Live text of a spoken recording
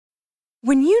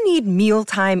When you need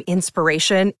mealtime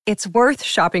inspiration, it's worth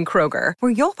shopping Kroger,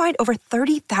 where you'll find over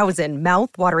 30,000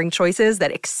 mouth-watering choices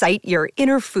that excite your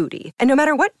inner foodie. And no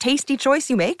matter what tasty choice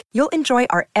you make, you'll enjoy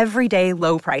our everyday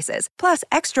low prices, plus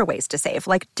extra ways to save,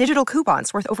 like digital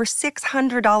coupons worth over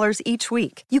 $600 each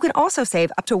week. You can also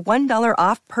save up to $1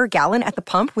 off per gallon at the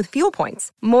pump with fuel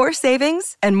points. More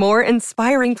savings and more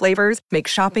inspiring flavors make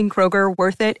shopping Kroger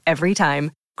worth it every time.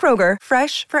 Kroger,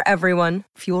 fresh for everyone.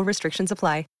 Fuel restrictions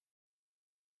apply.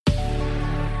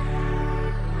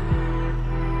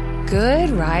 Good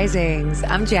risings.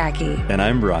 I'm Jackie. And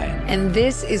I'm Brian. And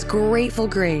this is Grateful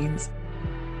Grains.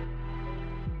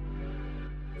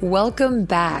 Welcome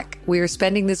back. We are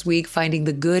spending this week finding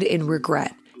the good in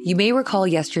regret. You may recall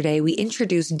yesterday we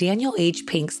introduced Daniel H.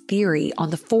 Pink's theory on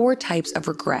the 4 types of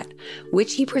regret,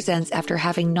 which he presents after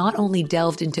having not only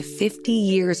delved into 50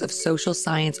 years of social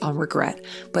science on regret,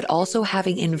 but also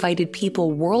having invited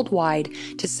people worldwide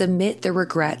to submit their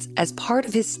regrets as part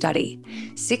of his study.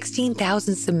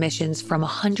 16,000 submissions from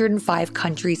 105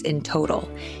 countries in total.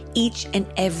 Each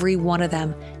and every one of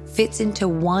them fits into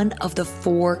one of the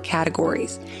 4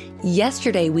 categories.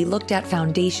 Yesterday, we looked at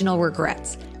foundational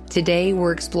regrets. Today,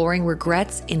 we're exploring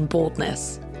regrets in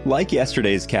boldness. Like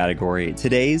yesterday's category,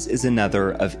 today's is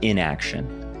another of inaction.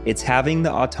 It's having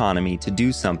the autonomy to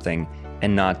do something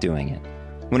and not doing it.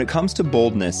 When it comes to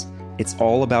boldness, it's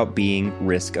all about being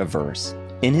risk averse.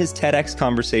 In his TEDx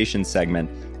Conversation segment,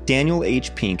 Daniel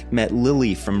H. Pink met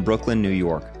Lily from Brooklyn, New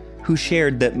York, who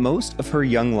shared that most of her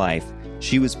young life,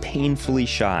 she was painfully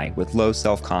shy with low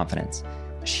self-confidence.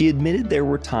 She admitted there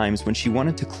were times when she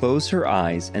wanted to close her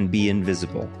eyes and be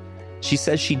invisible. She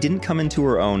says she didn't come into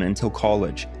her own until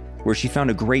college, where she found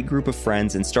a great group of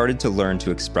friends and started to learn to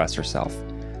express herself.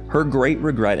 Her great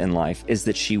regret in life is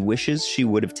that she wishes she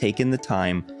would have taken the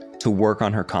time to work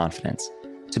on her confidence,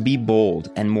 to be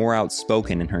bold and more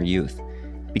outspoken in her youth,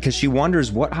 because she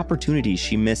wonders what opportunities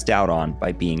she missed out on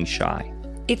by being shy.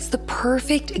 It's the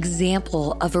perfect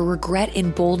example of a regret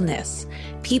in boldness.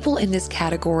 People in this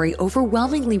category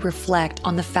overwhelmingly reflect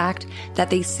on the fact that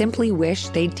they simply wish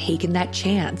they'd taken that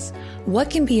chance. What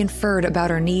can be inferred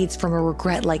about our needs from a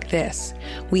regret like this?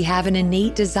 We have an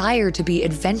innate desire to be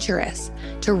adventurous,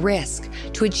 to risk,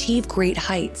 to achieve great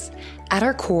heights. At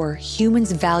our core,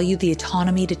 humans value the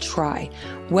autonomy to try,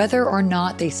 whether or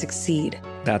not they succeed.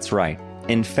 That's right.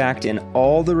 In fact, in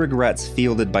all the regrets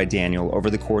fielded by Daniel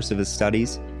over the course of his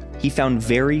studies, he found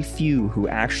very few who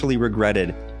actually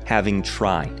regretted having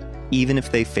tried, even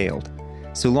if they failed.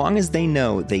 So long as they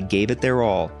know they gave it their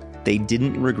all, they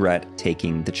didn't regret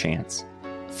taking the chance.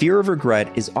 Fear of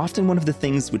regret is often one of the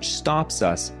things which stops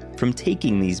us from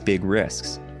taking these big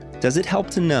risks. Does it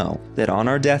help to know that on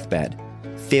our deathbed,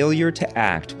 failure to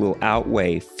act will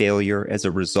outweigh failure as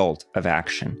a result of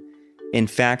action? In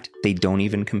fact, they don't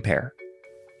even compare.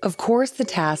 Of course, the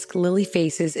task Lily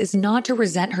faces is not to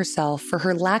resent herself for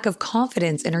her lack of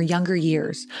confidence in her younger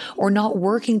years, or not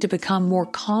working to become more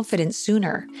confident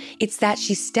sooner. It's that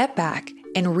she stepped back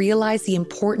and realized the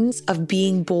importance of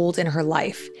being bold in her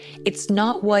life. It's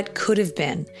not what could have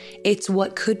been, it's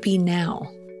what could be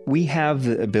now. We have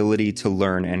the ability to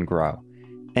learn and grow,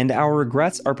 and our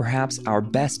regrets are perhaps our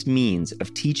best means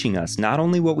of teaching us not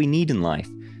only what we need in life,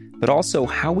 but also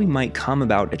how we might come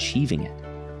about achieving it.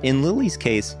 In Lily's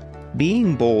case,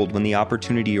 being bold when the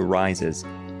opportunity arises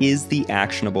is the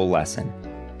actionable lesson.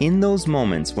 In those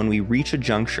moments when we reach a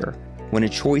juncture, when a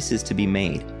choice is to be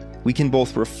made, we can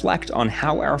both reflect on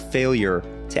how our failure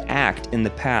to act in the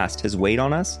past has weighed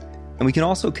on us, and we can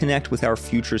also connect with our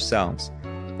future selves.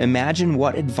 Imagine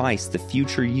what advice the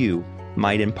future you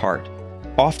might impart.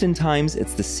 Oftentimes,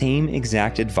 it's the same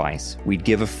exact advice we'd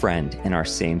give a friend in our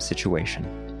same situation.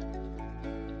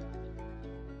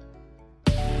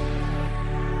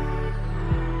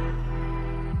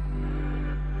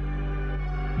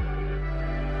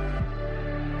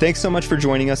 Thanks so much for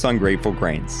joining us on Grateful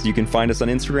Grains. You can find us on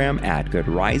Instagram at Good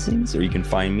Risings, or you can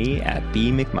find me at B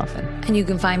McMuffin. And you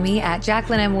can find me at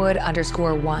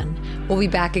JacquelineMWood_1. We'll be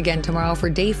back again tomorrow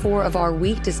for day 4 of our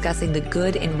week discussing the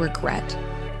good in regret.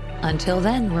 Until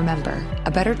then, remember, a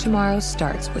better tomorrow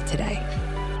starts with today.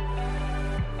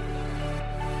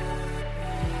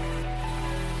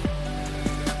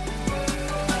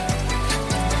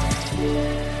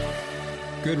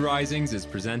 Good Risings is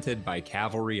presented by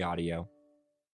Cavalry Audio.